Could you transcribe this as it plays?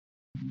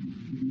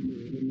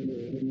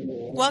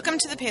Welcome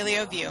to the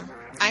Paleo View.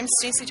 I'm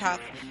Stacy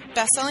Toth,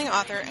 best-selling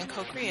author and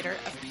co-creator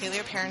of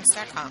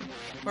PaleoParents.com,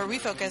 where we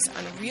focus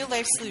on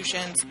real-life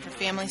solutions for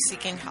families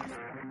seeking health.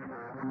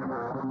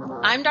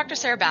 I'm Dr.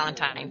 Sarah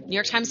Ballantyne, New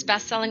York Times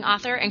best-selling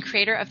author and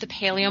creator of the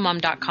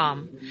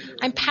PaleoMom.com.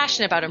 I'm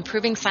passionate about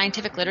improving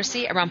scientific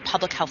literacy around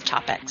public health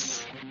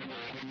topics.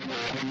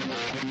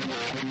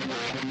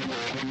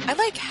 I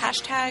like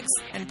hashtags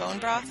and bone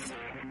broth.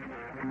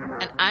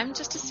 And I'm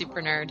just a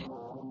super nerd.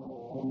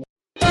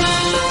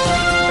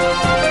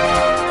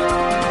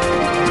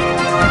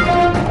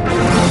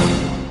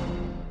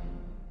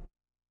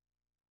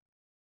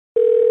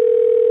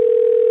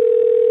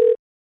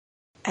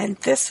 And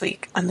this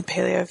week on the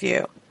Paleo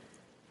View,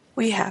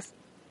 we have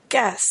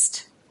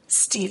guest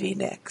Stevie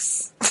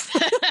Nicks.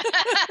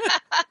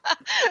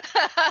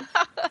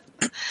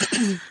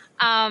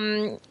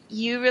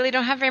 You really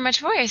don't have very much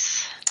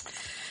voice.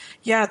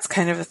 Yeah, it's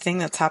kind of a thing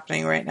that's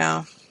happening right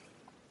now.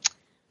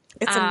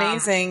 It's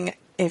amazing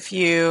if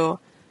you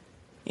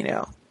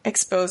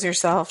expose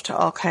yourself to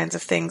all kinds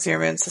of things your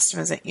immune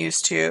system isn't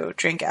used to,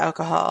 drink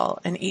alcohol,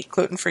 and eat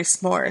gluten-free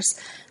s'mores,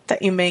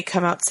 that you may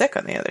come out sick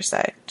on the other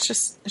side.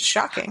 It's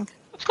shocking.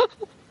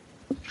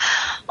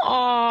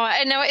 Oh,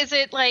 and now is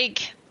it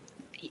like,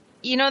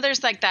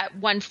 there's like that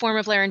one form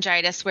of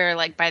laryngitis where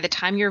like by the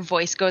time your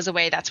voice goes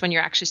away, that's when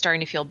you're actually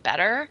starting to feel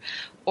better?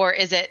 Or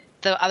is it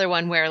the other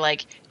one where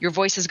like your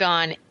voice is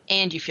gone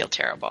and you feel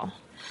terrible?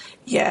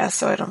 Yeah,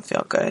 so I don't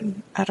feel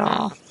good at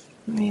all.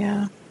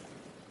 Yeah.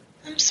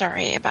 I'm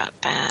sorry about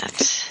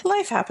that.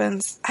 Life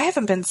happens. I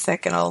haven't been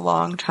sick in a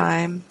long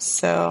time,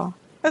 so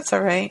that's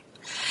all right.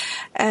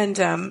 And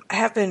I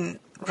have been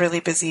really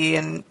busy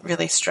and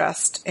really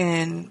stressed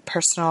in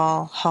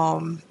personal,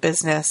 home,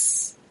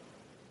 business,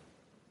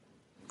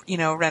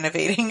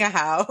 renovating a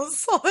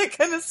house, all that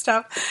kind of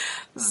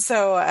stuff.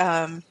 So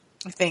I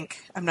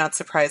think I'm not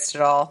surprised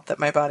at all that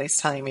my body's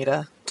telling me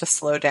to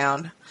slow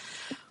down.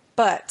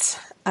 But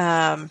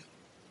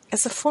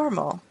as a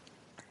formal,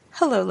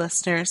 hello,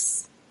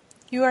 listeners.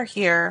 You are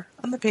here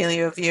on the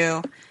Paleo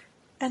View,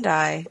 and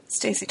I,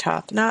 Stacy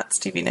Toth, not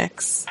Stevie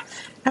Nicks,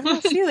 am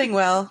not feeling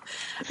well.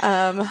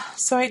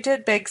 So I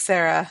did beg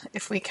Sarah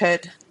if we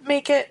could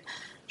make it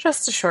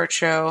just a short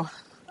show.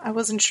 I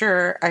wasn't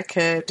sure I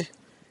could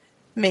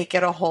make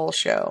it a whole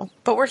show,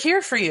 but we're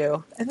here for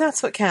you, and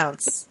that's what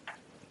counts.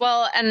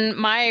 Well, and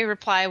my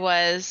reply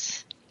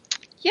was,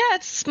 yeah,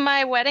 it's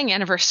my wedding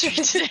anniversary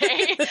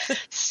today.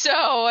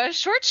 So a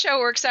short show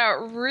works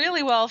out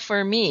really well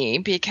for me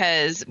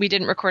because we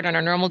didn't record on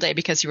our normal day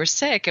because you were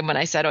sick. And when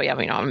I said,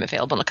 I'm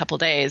available in a couple of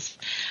days,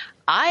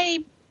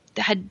 I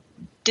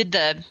did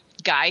the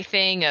guy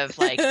thing of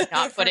like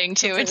not putting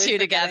two and two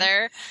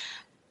together.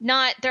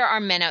 There are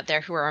men out there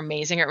who are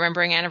amazing at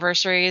remembering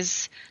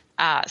anniversaries.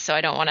 So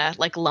I don't want to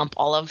like lump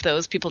all of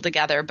those people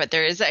together, but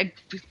there is a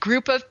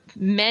group of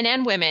men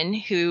and women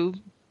who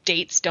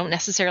dates don't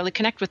necessarily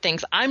connect with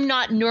things. I'm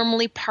not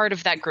normally part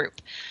of that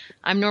group.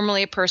 I'm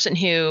normally a person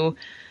who,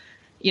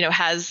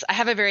 I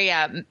have a very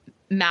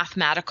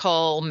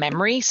mathematical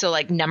memory. So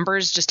like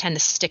numbers just tend to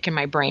stick in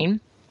my brain.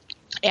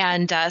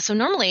 And so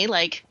normally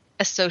like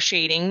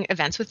associating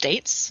events with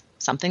dates,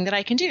 something that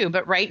I can do.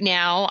 But right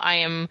now I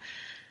am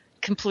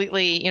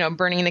completely,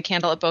 burning the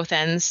candle at both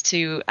ends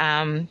to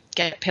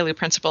get Paleo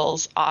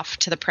Principles off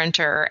to the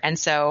printer. And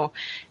so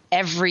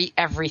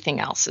everything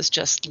else is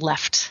just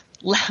left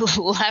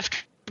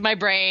my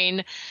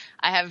brain.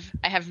 I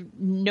have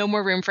no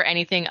more room for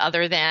anything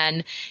other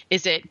than,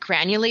 is it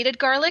granulated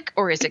garlic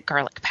or is it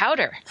garlic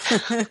powder?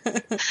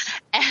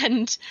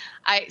 And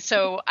I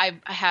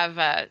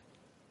have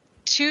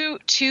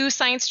two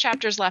science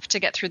chapters left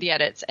to get through the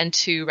edits and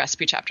 2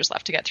 recipe chapters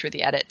left to get through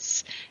the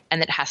edits,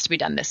 and it has to be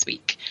done this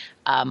week.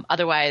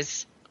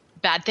 Otherwise,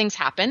 bad things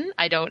happen.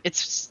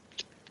 It's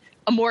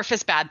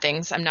amorphous bad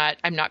things. I'm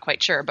not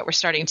quite sure, but we're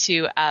starting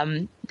to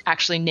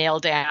actually nail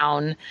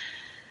down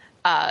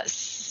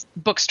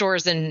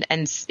bookstores and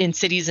in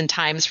cities and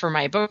times for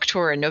my book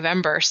tour in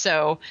November.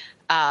 So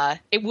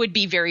it would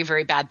be very,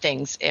 very bad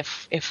things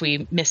if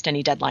we missed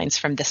any deadlines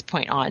from this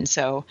point on.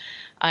 So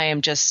I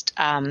am just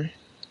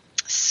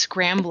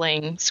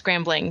scrambling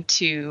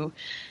to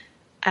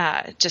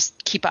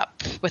just keep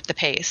up with the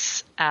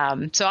pace.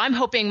 So I'm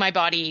hoping my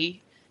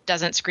body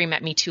doesn't scream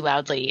at me too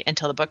loudly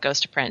until the book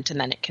goes to print, and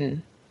then it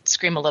can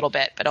scream a little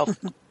bit, but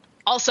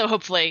also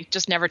hopefully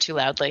just never too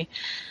loudly.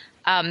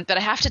 But I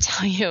have to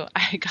tell you,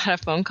 I got a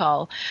phone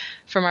call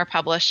from our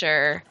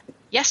publisher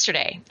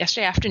yesterday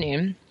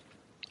afternoon.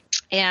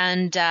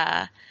 And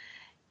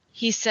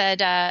he said,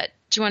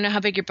 do you want to know how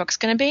big your book's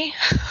going to be?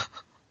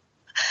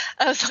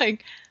 I was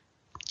like,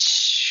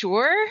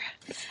 sure.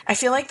 I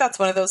feel like that's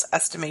one of those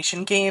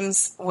estimation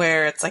games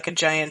where it's like a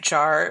giant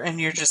jar and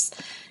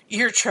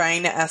you're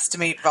trying to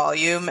estimate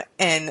volume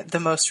in the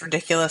most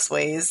ridiculous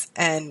ways,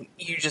 and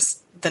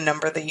the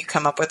number that you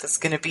come up with is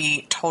going to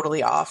be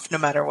totally off no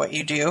matter what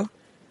you do.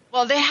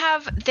 Well, they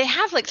have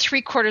like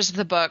 3/4 of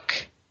the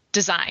book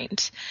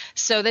designed.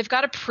 So they've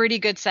got a pretty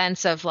good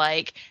sense of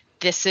like,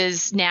 this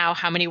is now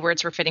how many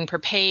words we're fitting per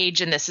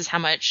page, and this is how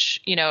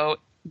much,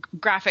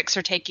 graphics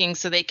are taking,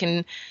 so they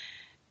can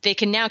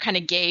now kind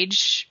of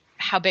gauge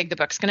how big the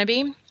book's going to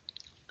be.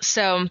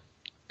 So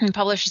the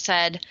publisher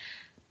said,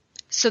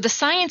 so the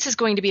science is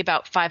going to be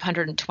about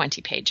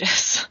 520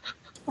 pages.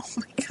 Oh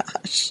my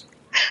gosh.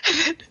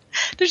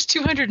 There's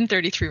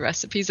 233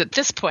 recipes at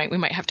this point. We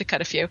might have to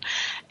cut a few.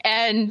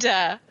 And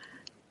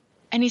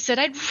he said,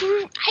 I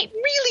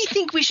really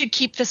think we should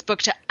keep this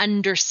book to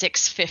under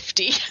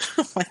 650.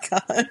 Oh my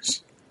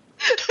gosh.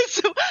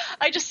 So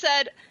I just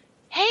said,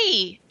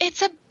 hey,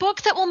 it's a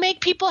book that will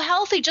make people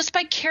healthy just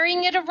by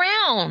carrying it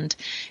around.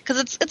 Because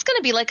it's going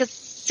to be like a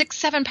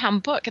 6-7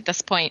 pound book at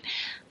this point.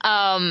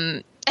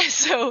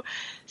 So,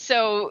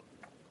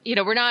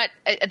 we're not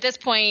at this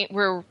point.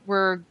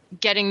 We're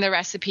getting the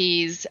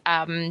recipes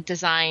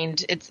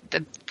designed. It's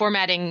the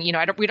formatting.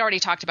 We'd already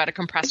talked about a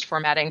compressed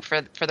formatting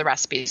for the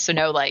recipes. So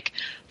no like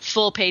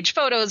full page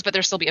photos, but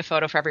there'll still be a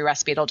photo for every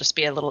recipe. It'll just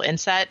be a little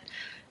inset.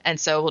 And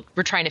so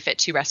we're trying to fit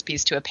 2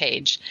 recipes to a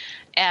page,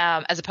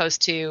 as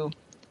opposed to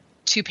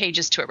 2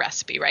 pages to a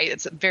recipe, right?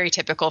 It's very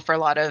typical for a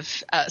lot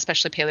of,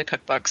 especially paleo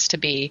cookbooks, to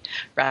be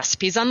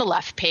recipes on the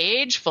left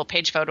page, full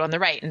page photo on the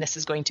right. And this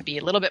is going to be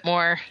a little bit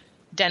more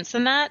dense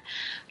than that.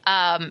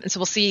 And so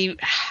we'll see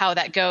how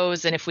that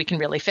goes. And if we can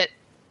really fit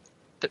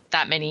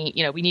that many,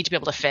 we need to be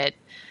able to fit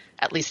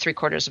at least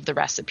 3/4 of the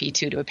recipe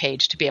to a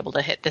page to be able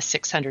to hit the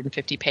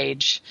 650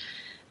 page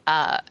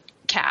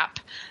cap.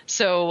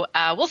 So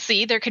we'll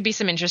see. There could be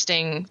some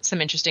interesting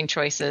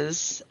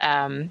choices.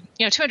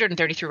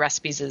 233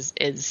 recipes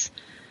is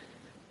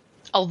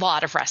a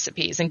lot of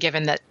recipes, and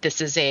given that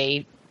this is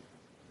a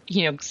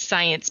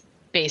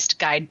science-based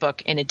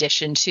guidebook in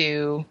addition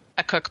to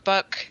a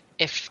cookbook,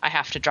 if I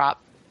have to drop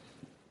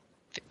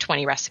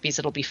 20 recipes,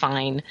 it'll be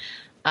fine.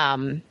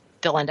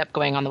 They'll end up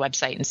going on the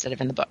website instead of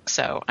in the book.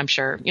 So I'm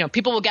sure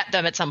people will get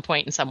them at some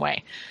point in some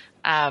way.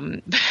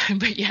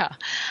 But yeah,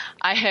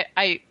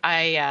 I'm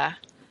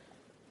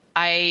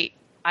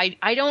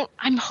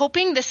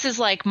hoping this is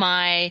like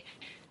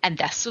and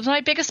this was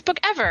my biggest book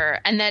ever.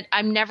 And that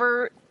I'm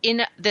never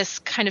in this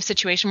kind of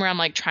situation where I'm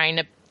like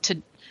trying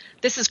to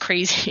this is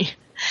crazy.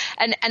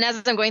 And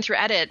as I'm going through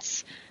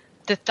edits,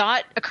 the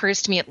thought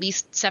occurs to me at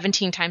least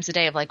 17 times a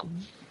day of like,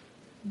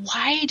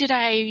 why did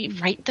I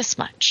write this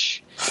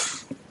much?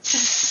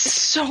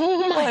 So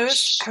much. Well, I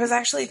was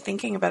actually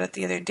thinking about it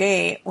the other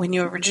day. When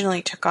you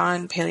originally took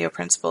on Paleo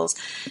Principles,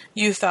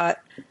 you thought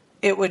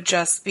it would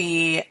just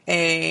be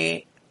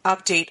a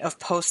update of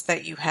posts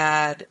that you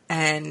had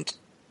and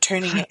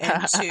turning it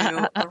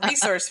into a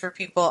resource for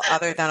people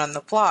other than on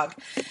the blog.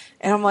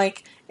 And I'm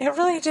like, it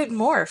really did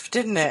morph,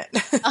 didn't it?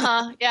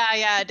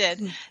 Yeah, it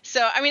did.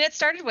 So, it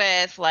started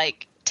with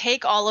like,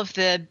 take all of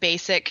the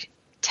basic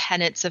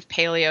tenets of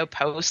paleo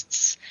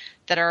posts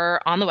that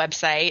are on the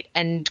website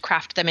and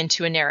craft them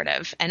into a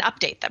narrative and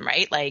update them,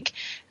 right? Like,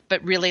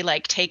 but really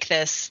like take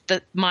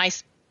my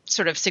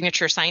sort of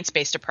signature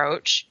science-based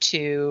approach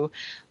to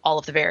all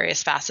of the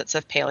various facets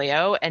of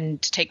paleo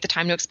and take the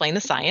time to explain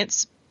the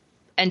science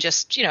and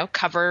just,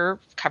 cover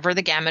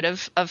the gamut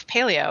of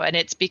paleo. And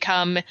it's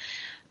become,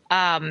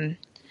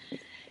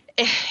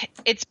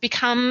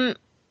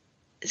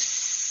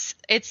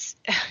 it's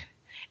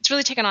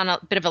really taken on a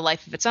bit of a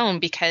life of its own,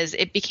 because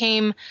it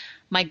became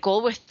my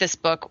goal with this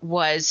book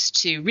was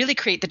to really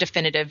create the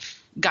definitive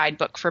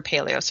guidebook for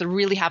paleo. So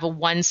really have a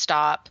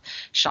one-stop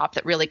shop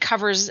that really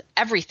covers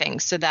everything,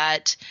 so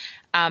that,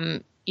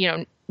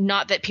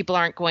 not that people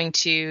aren't going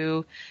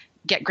to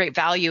get great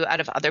value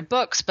out of other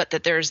books, but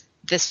that there's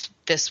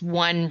this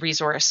one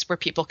resource where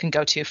people can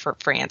go to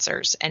for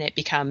answers. And it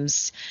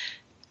becomes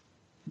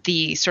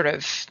the sort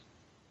of,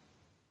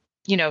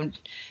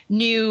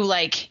 new,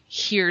 like,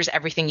 here's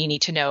everything you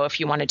need to know if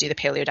you want to do the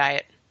paleo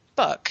diet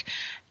book.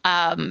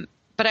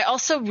 But I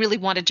also really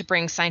wanted to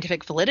bring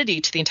scientific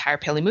validity to the entire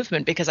paleo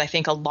movement, because I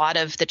think a lot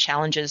of the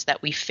challenges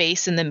that we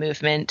face in the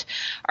movement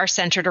are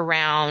centered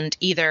around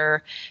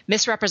either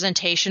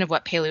misrepresentation of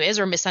what paleo is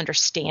or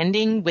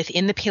misunderstanding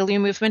within the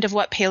paleo movement of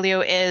what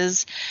paleo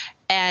is.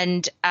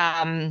 And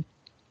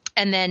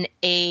then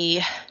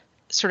a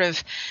sort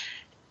of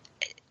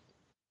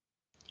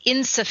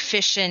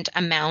insufficient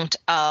amount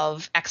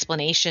of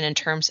explanation in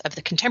terms of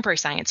the contemporary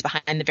science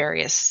behind the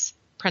various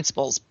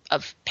principles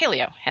of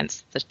paleo,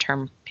 hence the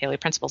term paleo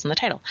principles in the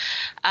title.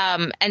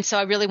 And so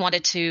I really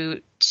wanted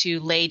to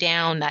lay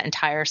down that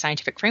entire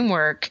scientific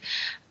framework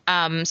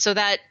so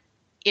that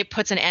it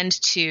puts an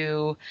end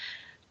to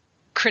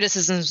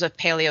criticisms of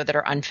paleo that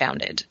are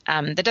unfounded.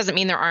 That doesn't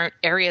mean there aren't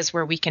areas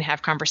where we can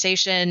have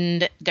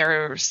conversation.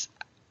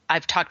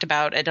 I've talked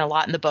about it a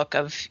lot in the book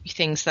of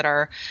things that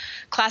are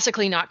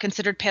classically not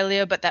considered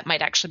paleo, but that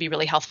might actually be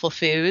really healthful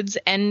foods,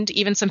 and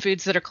even some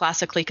foods that are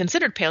classically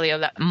considered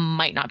paleo that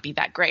might not be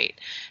that great.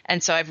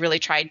 And so I've really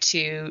tried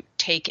to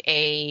take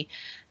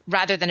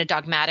rather than a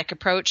dogmatic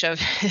approach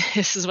of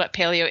this is what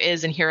paleo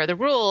is and here are the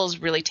rules,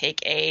 really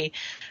take a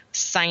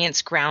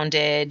science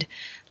grounded,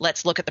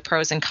 let's look at the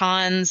pros and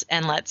cons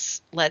and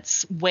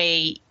let's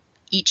weigh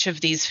each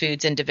of these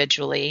foods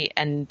individually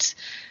and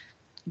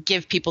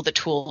give people the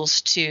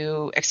tools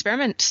to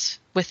experiment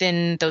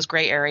within those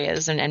gray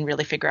areas and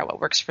really figure out what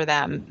works for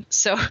them.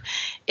 So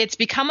it's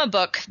become a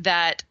book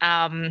that,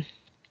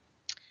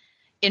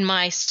 in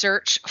my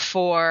search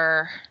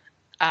for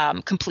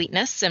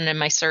completeness and in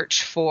my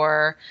search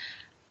for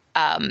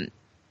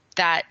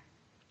that,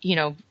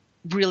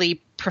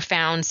 really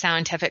profound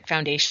scientific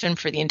foundation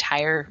for the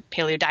entire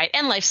paleo diet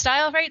and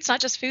lifestyle, right? It's not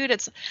just food.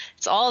 It's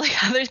all the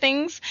other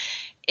things.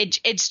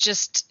 It's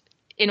just,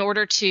 in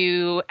order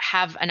to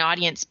have an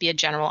audience be a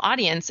general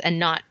audience and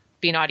not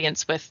be an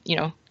audience with,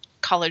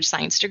 college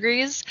science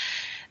degrees,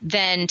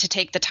 then to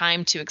take the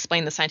time to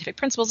explain the scientific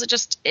principles,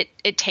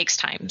 it takes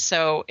time.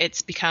 So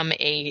it's become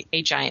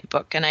a giant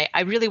book. And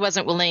I really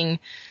wasn't willing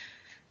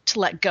to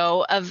let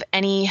go of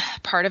any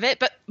part of it,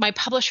 but my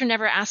publisher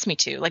never asked me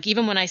to. Like,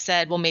 even when I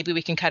said, well, maybe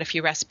we can cut a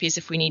few recipes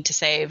if we need to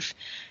save,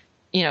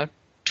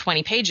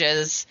 20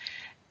 pages,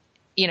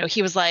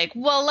 he was like,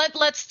 well,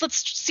 let's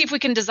see if we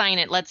can design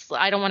it.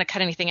 I don't want to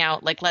cut anything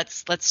out.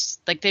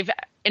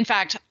 In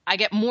fact, I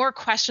get more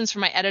questions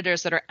from my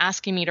editors that are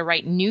asking me to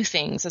write new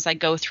things as I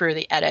go through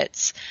the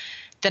edits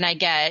than I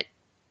get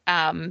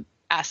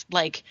asked,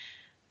 like,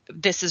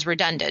 this is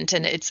redundant.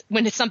 And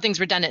when something's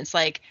redundant, it's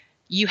like,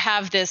 you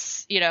have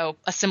this,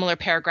 a similar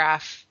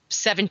paragraph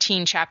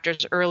 17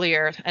 chapters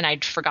earlier and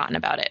I'd forgotten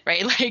about it,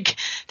 right? Like,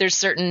 there's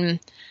certain,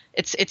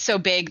 it's so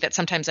big that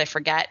sometimes I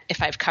forget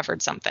if I've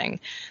covered something.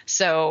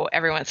 So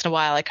every once in a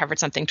while I covered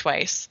something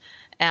twice.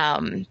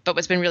 But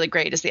what's been really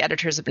great is the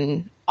editors have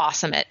been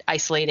awesome at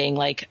isolating,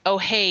 like, oh,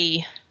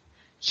 hey,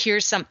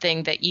 here's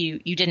something that you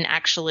didn't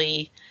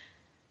actually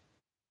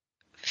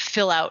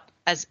fill out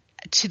as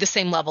to the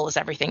same level as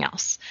everything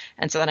else.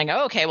 And so then I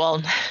go, okay,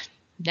 well,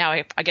 now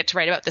I get to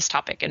write about this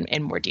topic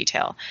in more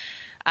detail.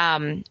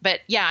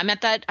 But yeah, I'm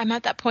at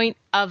that point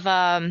of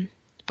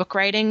book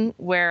writing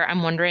where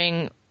I'm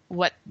wondering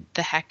what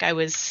the heck I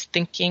was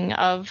thinking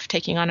of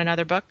taking on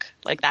another book,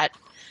 like that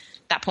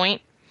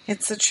point.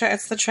 It's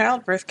the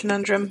childbirth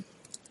conundrum.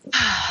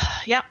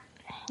 Yeah.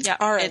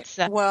 All right.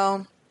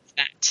 Well,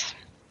 that.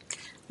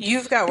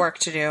 You've got work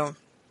to do.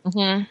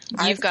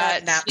 Mm-hmm. You've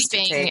got naps to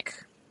take.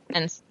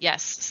 And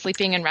yes,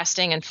 sleeping and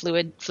resting and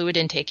fluid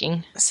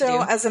intaking.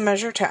 So as a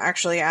measure to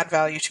actually add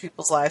value to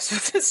people's lives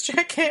with this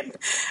check-in,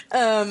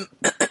 I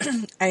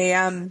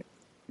am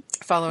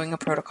following a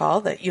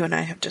protocol that you and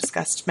I have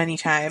discussed many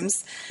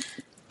times.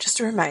 Just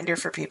a reminder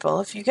for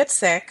people, if you get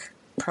sick,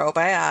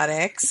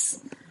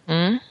 probiotics,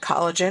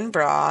 collagen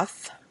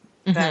broth,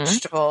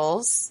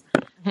 vegetables.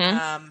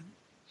 I'm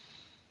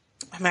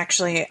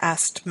actually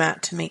asked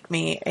Matt to make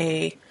me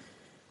a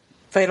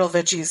Vital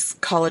Veggies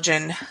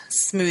collagen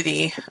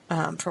smoothie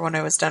for when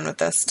I was done with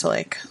this to,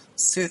 like,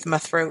 soothe my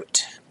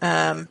throat.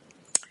 I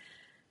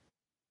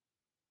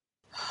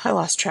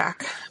lost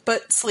track.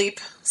 But sleep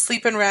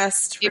and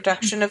rest,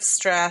 reduction of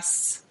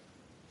stress.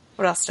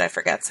 What else did I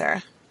forget,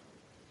 Sarah?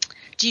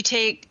 Do you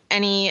take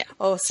any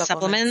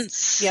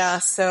supplements? Yeah,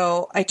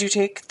 so I do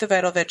take the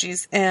Vital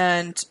Veggies,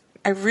 and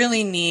I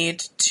really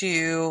need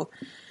to,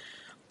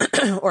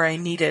 or I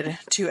needed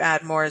to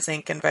add more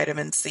zinc and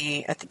vitamin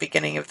C at the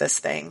beginning of this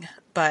thing.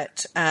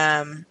 But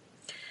I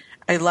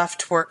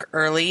left work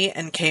early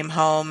and came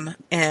home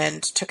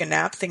and took a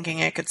nap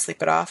thinking I could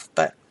sleep it off,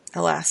 but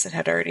alas, it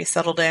had already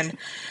settled in.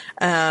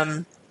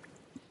 I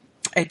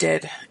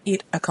did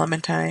eat a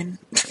clementine.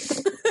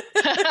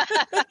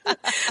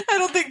 I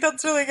don't think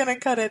that's really going to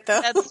cut it,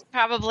 though. That's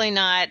probably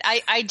not.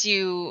 I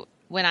do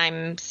when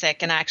I'm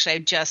sick, and actually I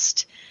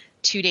just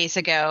 2 days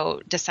ago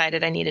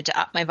decided I needed to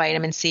up my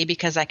vitamin C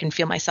because I can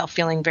feel myself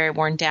feeling very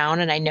worn down,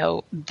 and I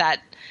know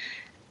that,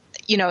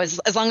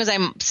 as long as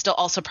I'm still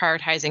also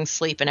prioritizing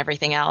sleep and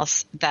everything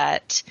else,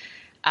 that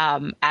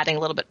adding a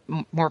little bit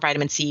more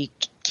vitamin C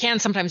can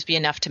sometimes be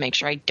enough to make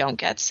sure I don't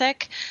get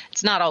sick.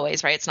 It's not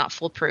always, right? It's not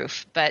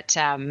foolproof, but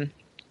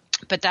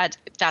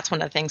that's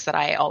one of the things that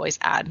I always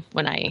add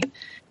when I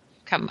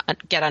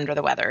get under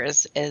the weather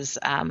is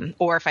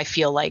or if I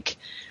feel like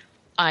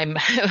I'm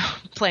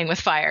playing with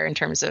fire in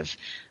terms of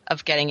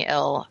getting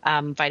ill,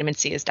 vitamin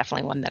C is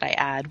definitely one that I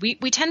add. We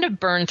tend to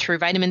burn through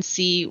vitamin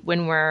C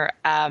when we're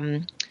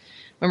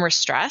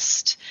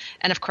stressed,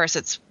 and of course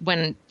it's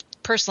when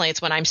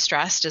I'm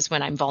stressed is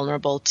when I'm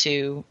vulnerable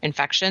to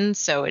infection.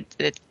 So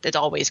it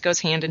always goes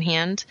hand in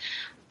hand.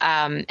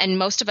 And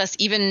most of us,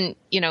 even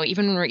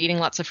when we're eating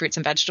lots of fruits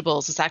and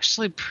vegetables, it's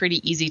actually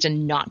pretty easy to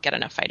not get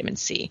enough vitamin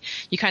C.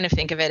 You kind of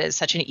think of it as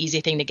such an easy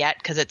thing to get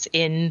because it's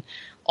in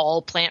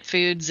all plant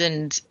foods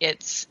and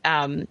it's,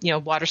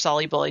 water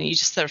soluble. And you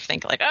just sort of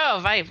think like,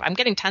 oh, I'm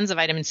getting tons of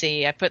vitamin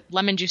C. I put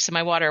lemon juice in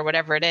my water or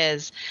whatever it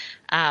is.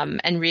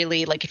 And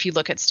really, like, if you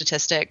look at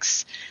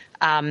statistics,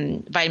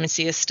 vitamin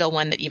C is still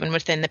one that even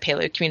within the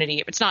paleo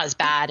community, it's not as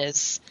bad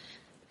as,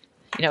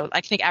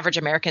 I think average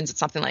Americans, it's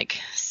something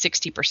like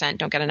 60%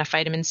 don't get enough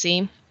vitamin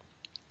C.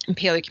 In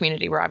paleo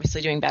community, we're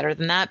obviously doing better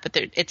than that, but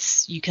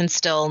you can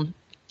still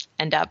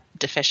end up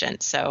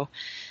deficient. So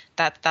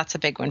that's a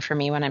big one for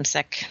me when I'm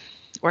sick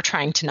or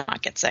trying to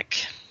not get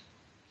sick.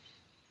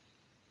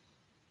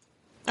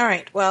 All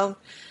right. Well,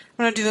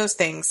 I'm going to do those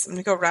things. I'm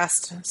going to go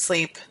rest,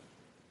 sleep,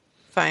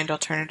 find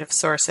alternative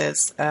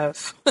sources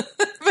of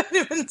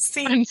vitamin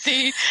C. And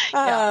see,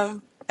 yeah.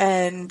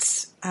 And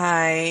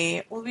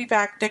I will be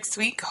back next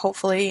week,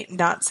 hopefully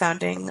not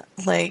sounding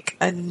like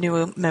a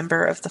new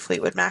member of the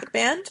Fleetwood Mac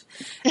band.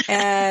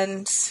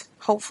 And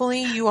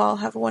hopefully you all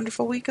have a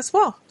wonderful week as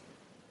well.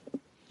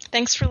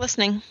 Thanks for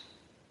listening.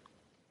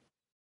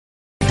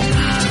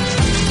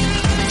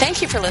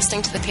 Thank you for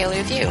listening to The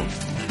Paleo View.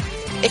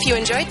 If you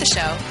enjoyed the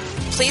show,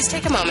 please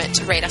take a moment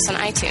to rate us on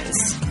iTunes.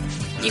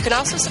 You can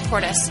also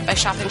support us by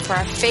shopping for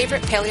our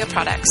favorite paleo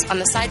products on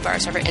the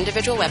sidebars of our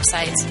individual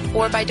websites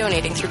or by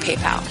donating through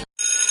PayPal.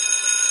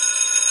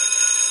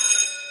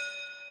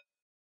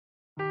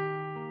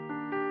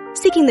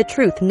 Seeking the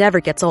truth never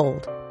gets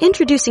old.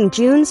 Introducing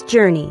June's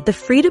Journey, the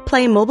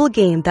free-to-play mobile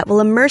game that will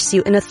immerse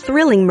you in a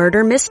thrilling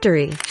murder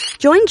mystery.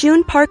 Join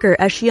June Parker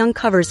as she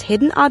uncovers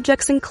hidden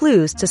objects and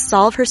clues to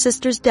solve her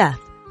sister's death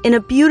in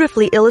a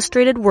beautifully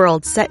illustrated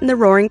world set in the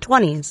Roaring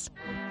 '20s.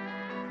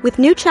 With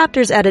new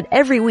chapters added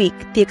every week,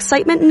 the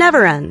excitement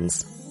never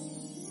ends.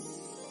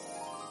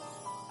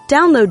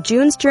 Download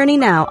June's Journey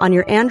now on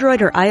your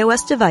Android or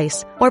iOS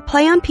device or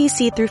play on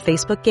PC through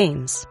Facebook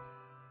Games.